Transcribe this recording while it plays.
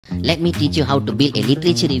Let me teach you how to build a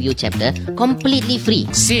literature review chapter completely free.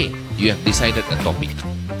 Say you have decided a topic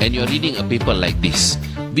and you're reading a paper like this.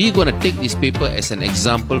 We're going to take this paper as an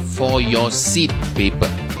example for your seed paper.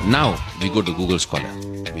 Now we go to Google Scholar.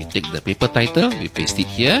 We take the paper title, we paste it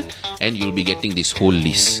here, and you'll be getting this whole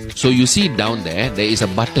list. So you see down there is a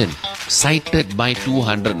button cited by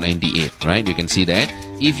 298, right? You can see that.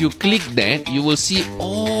 If you click that, you will see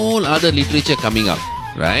all other literature coming up,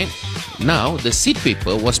 right? Now, the seed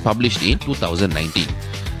paper was published in 2019.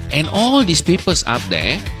 And all these papers up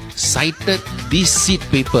there cited this seed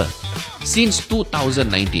paper since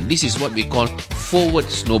 2019. This is what we call forward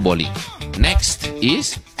snowballing. Next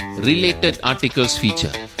is related articles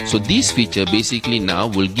feature. So this feature basically now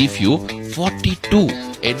will give you 42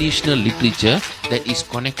 additional literature that is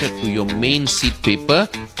connected to your main seed paper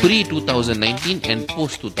pre-2019 and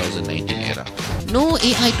post-2019 era. No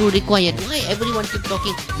AI tool required. Why everyone keep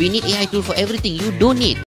talking? We need AI tool for everything. You don't need.